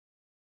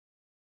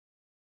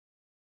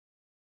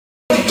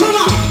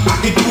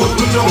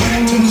your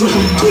hands into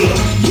it.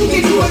 You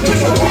can do it, put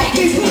your back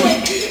into it.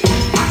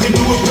 I can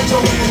do it, put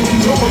your hands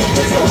into it.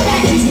 Put your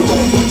back into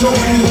it, put your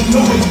hands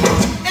into it.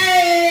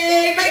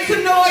 Hey, make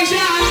some noise,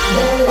 y'all.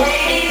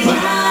 Ladies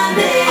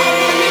running.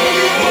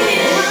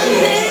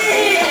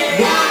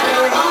 Got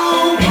her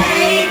own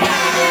paper.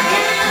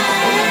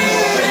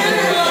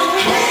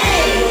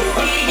 Hey,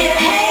 see it,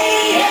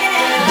 hey,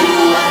 do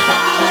us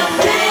all a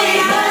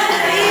favor.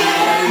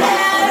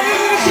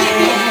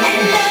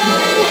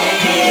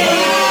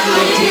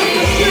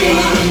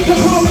 The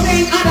whole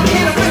thing, I don't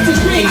get a rest to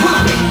drink,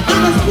 huh? I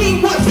done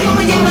seen what's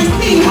going on and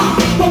see, huh?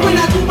 But when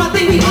I do my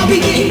thing, we all be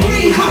getting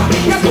free, huh?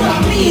 That's what I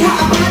mean,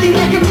 huh? Body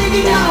like a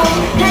really know.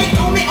 Hate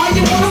on me, all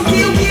you wanna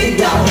feel get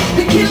dough.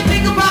 The kid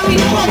think about me,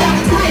 know I got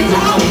a tight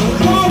toe.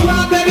 All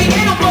around, baby,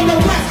 and I'm on the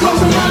west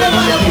coast, I'm running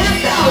by the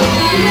best out.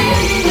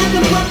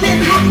 Nothing but that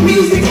hot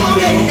music on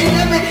it.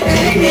 And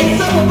they get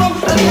some of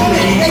them,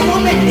 they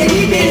want it, and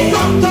he did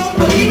some, don't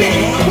believe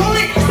it. I want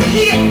it,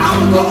 here,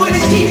 I'ma go in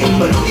and keep it,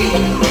 but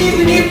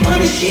even in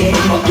front of shit,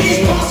 I'm a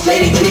bitch, boss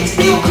lady, chick,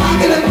 still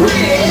clocking the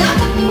bread.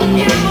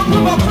 And I'ma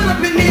put my foot up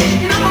in there,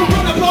 and I'ma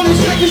run up on the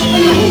seconds, and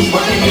who's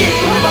running it?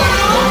 Come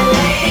on,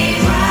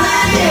 ladies,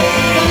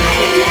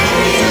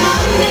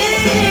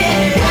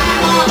 got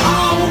my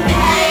own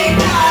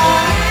paper.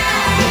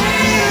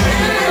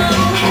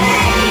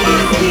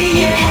 Hey,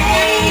 see it,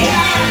 hey,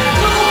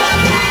 do I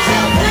got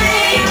your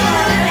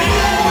flavor?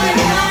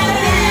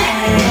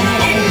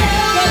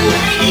 The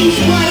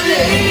ladies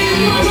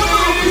running. Come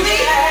on,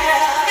 please.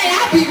 Hey,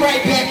 I'll be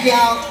right back,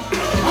 y'all.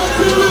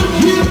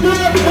 Keep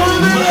that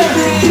money,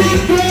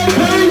 keep that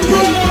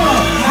paper.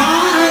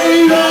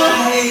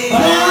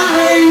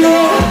 I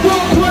know,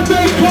 fuck what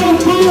they come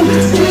through,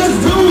 just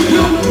do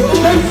you.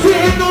 They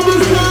sitting on the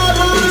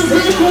sidelines,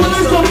 think what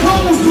they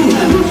supposed to.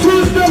 You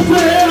twist up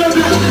ahead of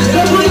it,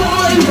 they bring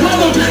all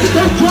irrelevant.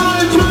 They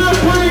trying to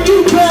bring you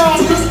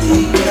down.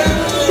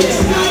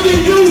 Now that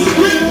you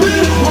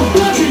scripting, I'm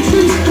fucking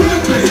you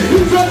scripting.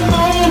 You got my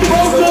own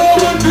poster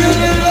over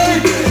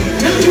DNA.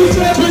 If you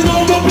stepping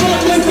on the block,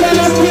 they say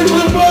I'm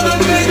different for the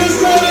niggas,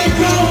 so they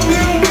call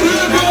them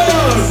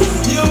niggas.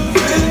 You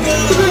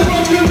niggas. They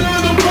walking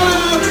down the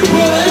block,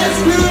 but that's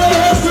still a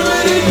hustle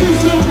and it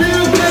keeps some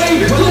real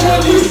thing. But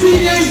what you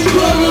see ain't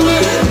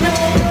struggling.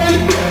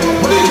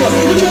 Niggas,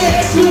 you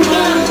ask you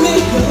why,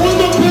 nigga.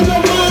 One up in the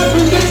mind,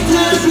 but next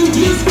time you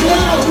just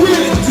cloud with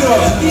it.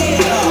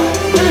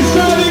 They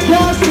shot it,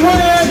 got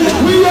sweat.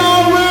 We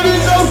already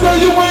know, so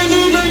you ain't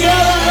even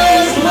gotta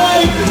ask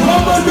like,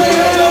 I'ma say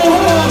hello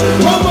her,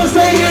 I'ma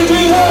say it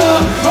be her.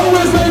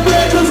 Always say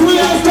that cause we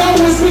outside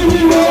when see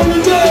me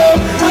rolling up.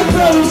 I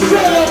tell them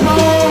shut up,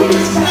 home.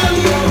 Now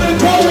you on the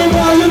going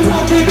while you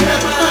talking that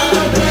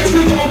my back,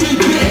 we gon' be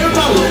getting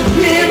money.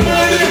 Getting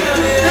money,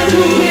 if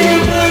you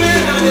getting money,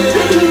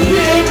 if you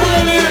getting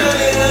money.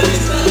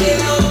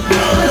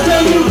 I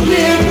tell you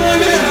getting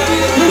money,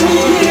 if you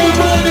getting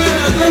money,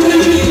 if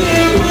you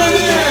getting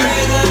money.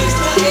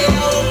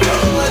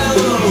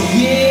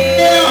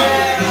 Yeah.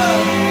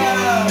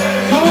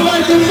 I would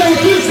like to say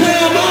this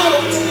time out.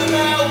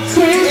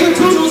 So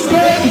introduce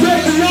the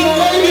young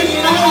lady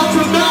out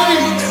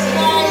tonight.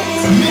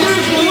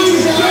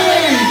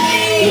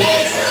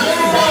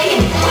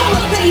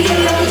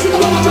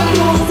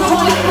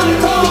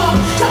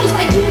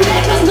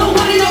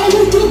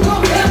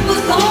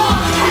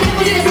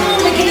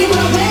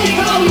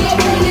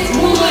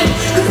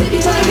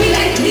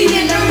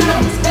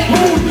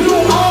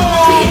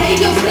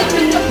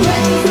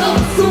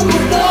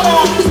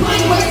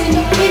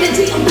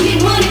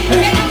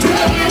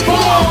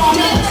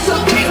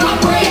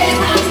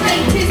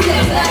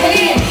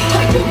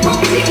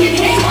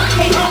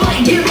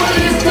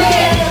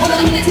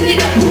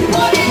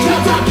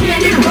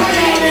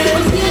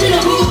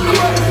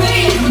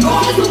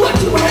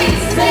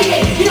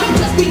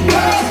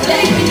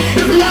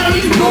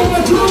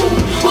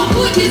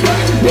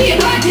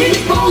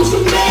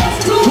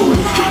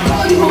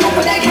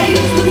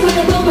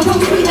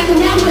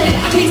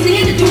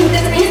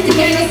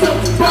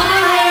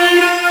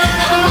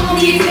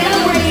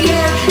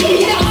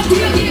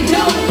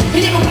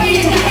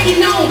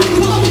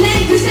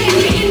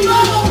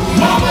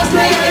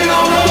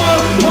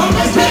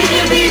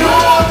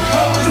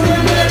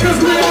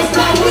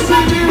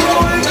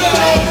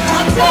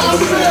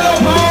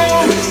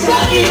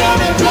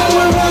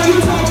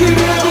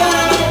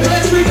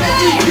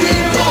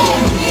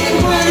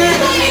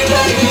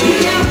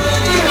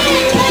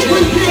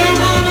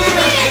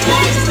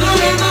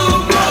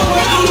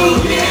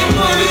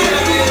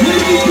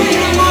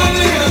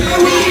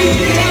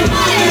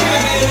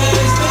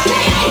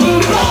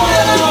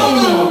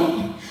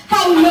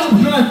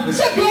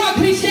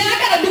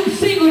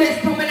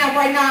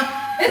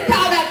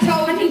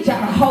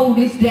 Hold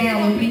this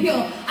down over here.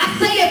 I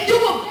say if you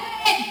a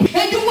bad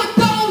and you a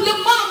dog,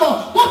 little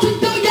mama, won't you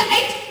throw your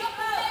H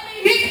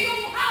and you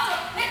holler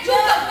and you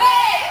the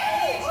bad.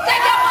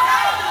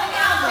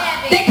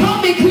 They call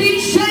me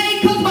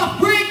cliche cause my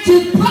French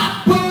is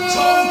proper.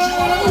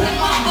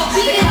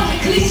 They call me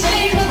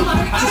cliche cause my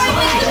French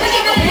is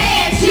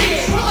bad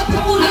shit. I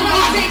told them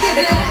I think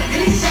that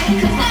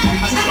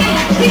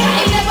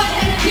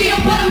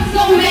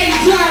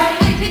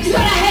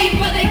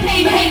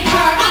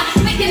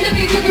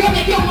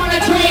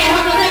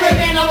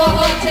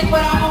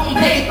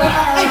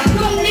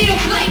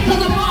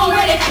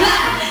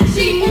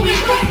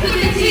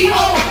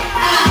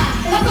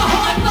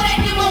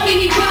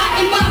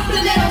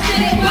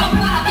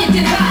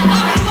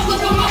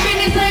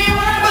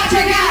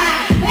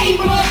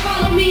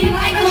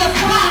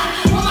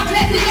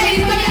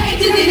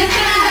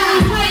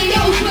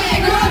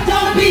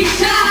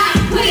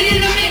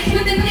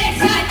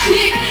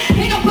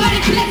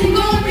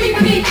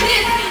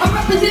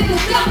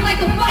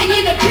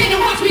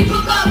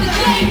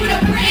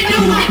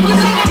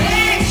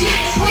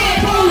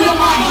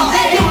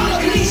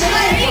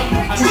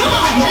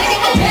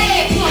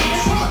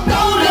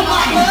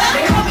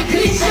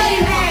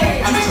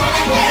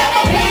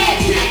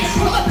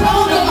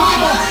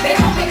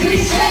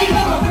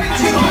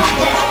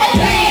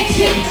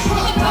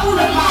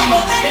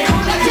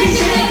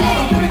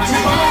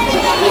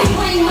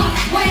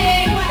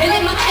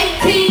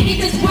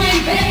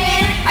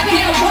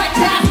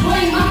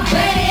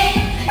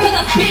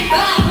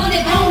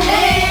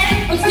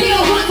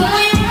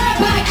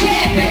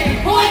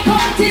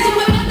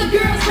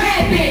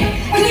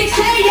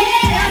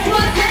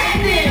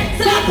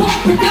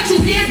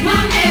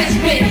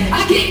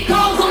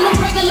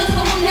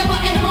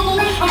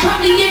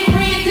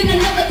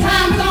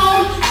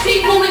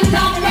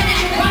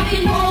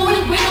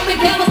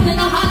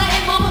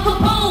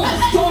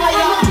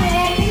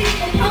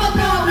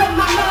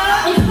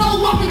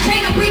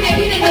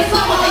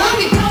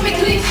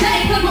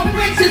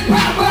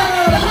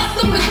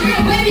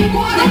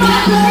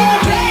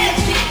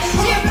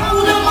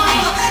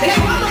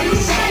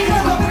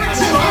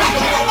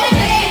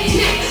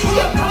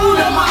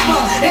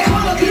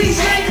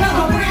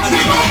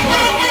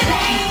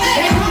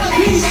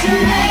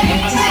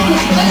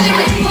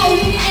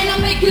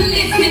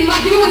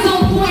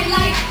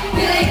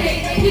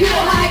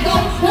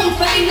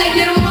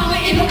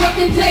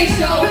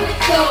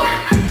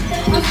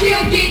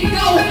still get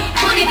dough.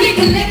 Money get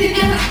collected,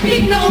 never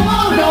speak no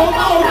more, no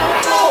more, no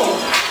more.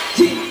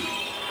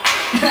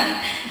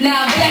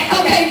 Now I'm back,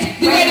 okay,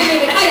 wait a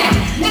minute,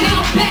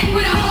 now I'm back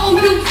with a whole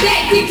new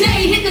set. DJ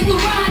hit the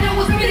Serrano,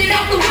 was spinning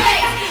off the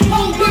wax.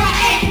 Whole girl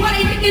act, why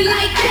they looking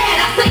like that?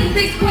 I say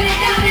they squat it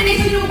down and they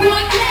should have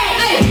run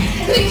back. Hey,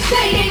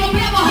 cliche, they gon'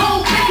 never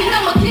hold back. And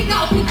I'ma kick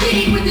off the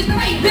gig with this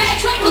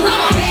payback track, cause I'm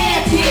a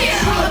bad bitch.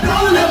 I'm a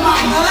golden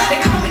mama,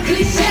 they call me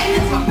cliche,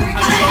 that's my birthday.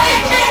 I'm a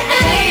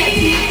bad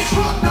bitch,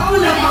 I'm a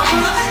golden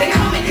mama, they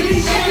call me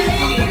cliche,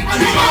 that's my birthday. I'm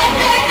a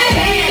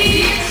bad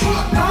bitch, I'm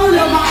a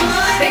golden mama,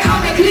 they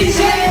call me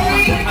cliche.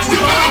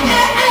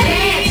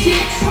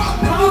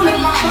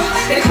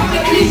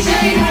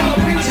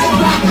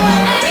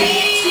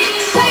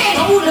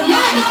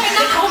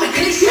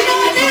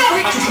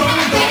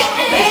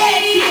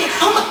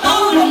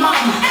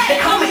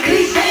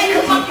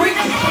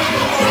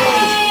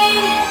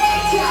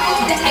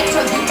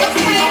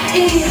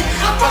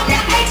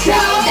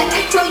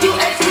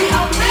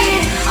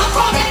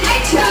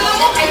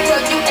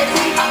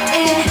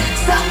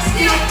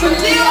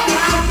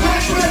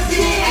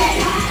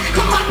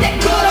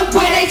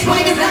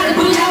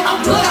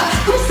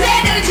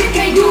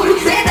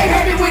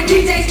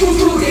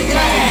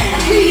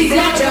 Please,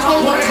 not your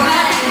homework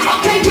line.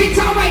 Okay, bitch,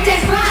 alright,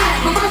 that's fine.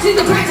 But first is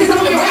the practice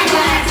on the rap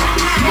lines.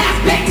 Now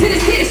it's back to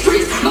the city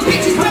streets. My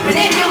bitch is rapping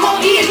at them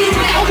on ears. When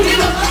I open it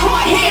up,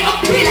 hard head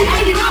up, feeling I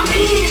get on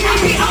me. I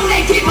be on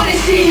that kick on the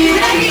shit.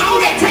 I be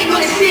on that take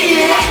on the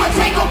shit. I would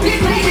take on bitch,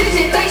 play this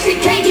shit, think she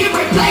can't get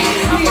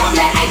replaced. I'm from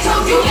that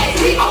Houston,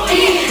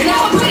 and I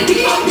would put it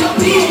in on your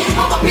bed.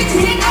 All my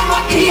bitches hitting on my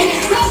kid.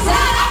 Southside,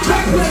 I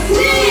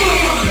purposely.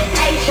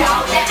 Hey,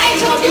 y'all, that ain't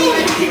your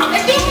unit. I'm a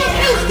human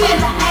Houston.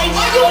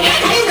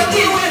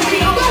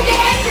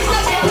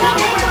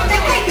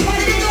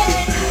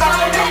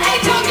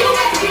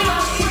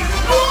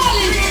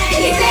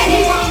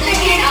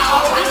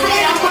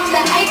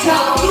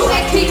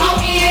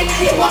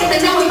 He wanted to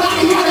know about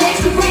me, have an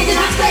extra friend, and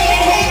I said,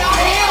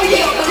 hell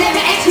yeah, but let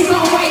me ask you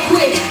something right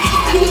quick.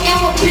 Have you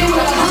ever been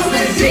with a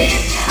husband, bitch?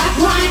 I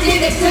grind in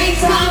the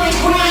daytime and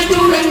grind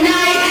through the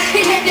night.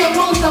 And if you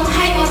want some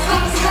hype or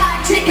some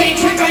side chick ain't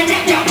tripping,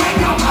 if you break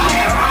your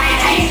body right,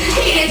 hey,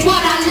 here's what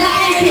I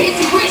like. His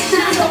rich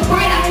shine so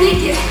bright, I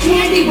think his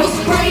candy was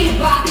sprayed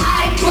by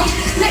Iva.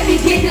 Let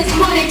me get this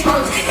money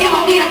first. It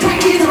won't need a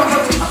practice or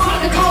rehearsal. I'm on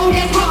the cold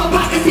ass rubber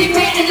pockets, sit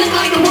back and look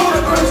like the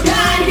water burst.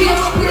 Down here,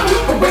 we don't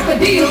look for record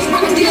deals,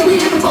 we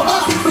looking for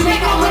us.